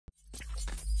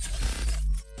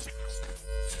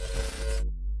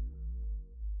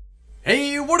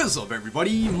what is up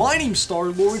everybody? My name's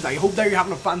Star-Lord. I hope that you're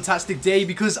having a fantastic day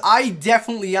because I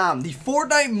definitely am. The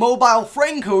Fortnite mobile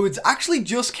friend codes actually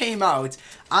just came out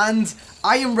and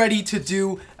I am ready to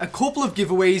do a couple of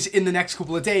giveaways in the next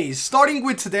couple of days. Starting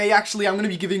with today, actually, I'm going to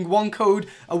be giving one code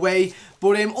away,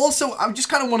 but also I just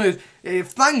kind of want to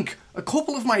thank a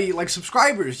couple of my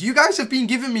subscribers. You guys have been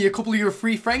giving me a couple of your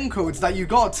free friend codes that you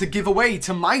got to give away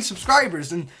to my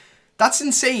subscribers, and that's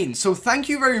insane. So thank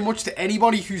you very much to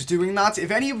anybody who's doing that. If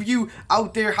any of you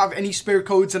out there have any spare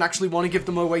codes and actually want to give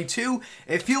them away too,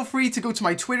 feel free to go to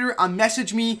my Twitter and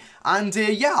message me, and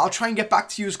yeah, I'll try and get back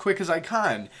to you as quick as I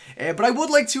can. But I would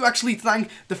like to actually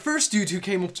thank the first dude who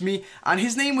came up to me, and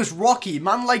his name was Rocky.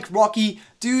 Man like Rocky.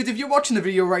 Dude, if you're watching the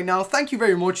video right now, thank you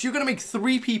very much. You're going to make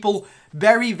 3 people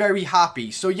very, very happy.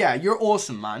 So yeah, you're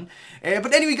awesome, man.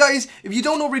 But anyway, guys, if you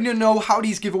don't already know how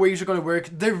these giveaways are going to work,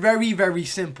 they're very, very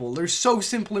simple. They're so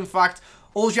simple, in fact.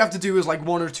 All you have to do is like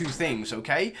 1 or 2 things,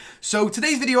 okay? So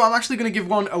today's video, I'm actually going to give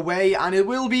one away, and it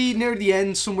will be near the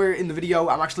end somewhere in the video.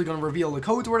 I'm actually going to reveal the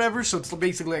code or whatever, so it's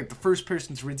basically like the first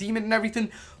person to redeem it and everything.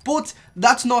 But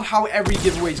that's not how every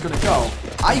giveaway is going to go.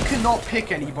 I cannot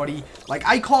pick anybody. Like,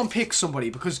 I can't pick somebody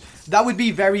because that would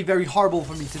be very, very horrible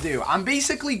for me to do. I'm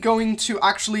basically going to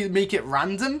actually make it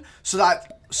random so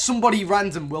that somebody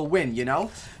random will win, you know?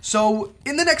 So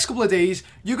in the next couple of days,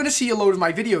 you're going to see a load of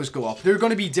my videos go up. They're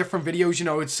going to be different videos, you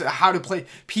know, it's how to play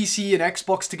PC and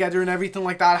Xbox together and everything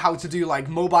like that, how to do like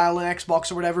mobile and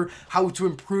Xbox or whatever, how to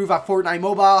improve at Fortnite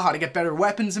Mobile, how to get better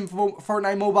weapons in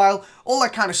Fortnite Mobile, all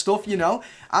that kind of stuff, you know?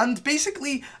 And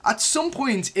basically, at some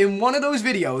point in one of those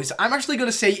videos, I'm actually going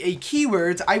to say a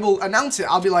keyword. I will announce it.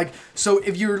 I'll be like, so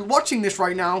if you're watching this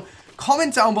right now,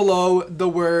 comment down below the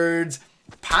words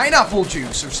pineapple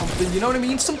juice or something, you know what I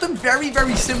mean? Something very,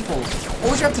 very simple.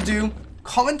 All you have to do,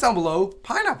 comment down below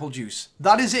pineapple juice.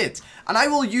 That is it. And I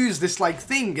will use this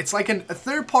thing. It's like a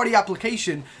third-party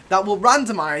application that will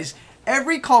randomize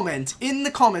every comment in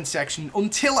the comment section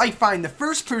until I find the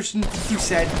first person who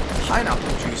said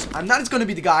pineapple juice, and that is going to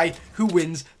be the guy who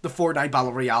wins the Fortnite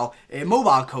Battle Royale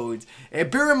mobile code.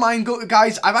 Bear in mind,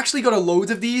 guys, I've actually got a load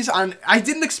of these, and I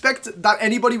didn't expect that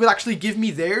anybody would actually give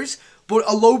me theirs, but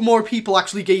a load more people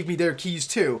actually gave me their keys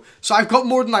too. So I've got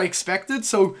more than I expected,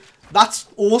 so that's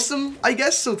awesome, I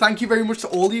guess. So thank you very much to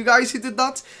all of you guys who did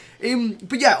that.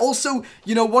 But yeah, also,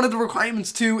 you know, one of the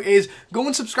requirements too is go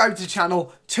and subscribe to the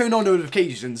channel, turn on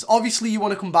notifications. Obviously, you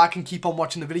want to come back and keep on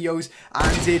watching the videos,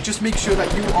 and just make sure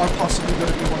that you are possibly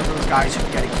going to be one of those guys who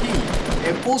get a key.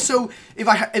 Also, if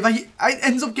I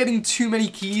end up getting too many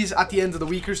keys at the end of the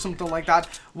week or something like that,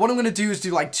 what I'm going to do is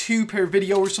do like 2 per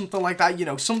video or something like that, you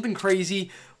know, something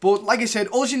crazy. But like I said,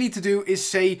 all you need to do is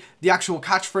say the actual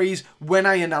catchphrase when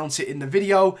I announce it in the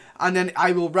video, and then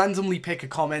I will randomly pick a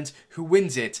comment who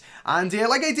wins it. And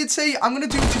like I did say, I'm going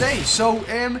to do it today. So,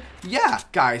 yeah,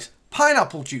 guys,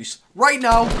 pineapple juice. Right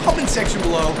now, comment section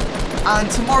below.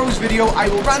 And tomorrow's video, I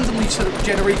will randomly sort of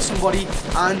generate somebody,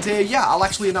 and yeah, I'll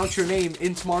actually announce your name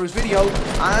in tomorrow's video,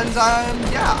 and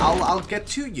yeah, I'll get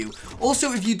to you.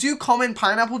 Also, if you do comment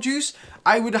pineapple juice,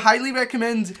 I would highly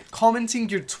recommend commenting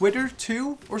your Twitter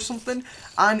too, or something.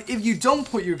 And if you don't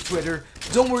put your Twitter,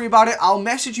 don't worry about it. I'll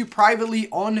message you privately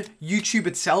on YouTube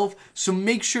itself. So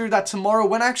make sure that tomorrow,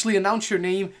 when I actually announce your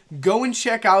name, go and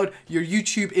check out your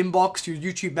YouTube inbox, your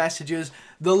YouTube messages.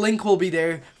 The link will be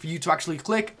there for you to actually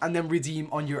click and then redeem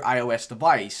on your iOS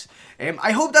device.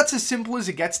 I hope that's as simple as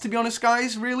it gets, to be honest,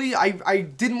 guys, really. I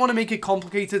didn't want to make it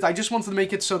complicated. I just wanted to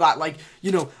make it so that, like,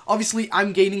 you know, obviously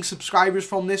I'm gaining subscribers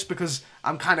from this because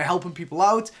I'm kind of helping people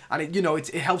out, and it, you know, it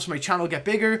helps my channel get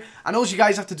bigger. And all you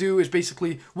guys have to do is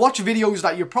basically watch videos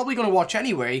that you're probably going to watch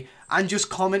anyway and just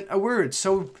comment a word.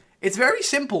 So it's very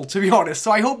simple, to be honest,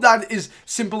 so I hope that is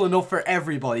simple enough for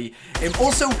everybody.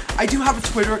 Also, I do have a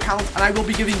Twitter account, and I will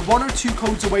be giving 1 or 2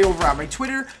 codes away over at my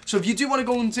Twitter, so if you do want to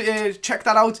go and check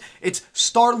that out, it's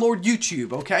Star-Lord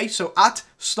YouTube, okay? So, at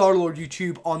Star-Lord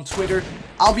YouTube on Twitter.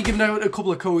 I'll be giving out a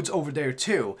couple of codes over there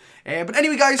too. But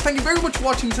anyway, guys, thank you very much for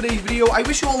watching today's video. I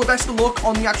wish you all the best of luck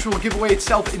on the actual giveaway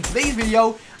itself in today's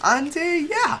video, and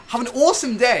yeah, have an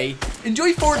awesome day.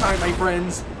 Enjoy Fortnite, my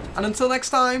friends, and until next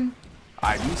time,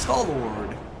 I'm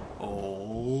Star-Lord.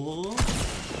 Oh,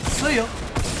 see ya.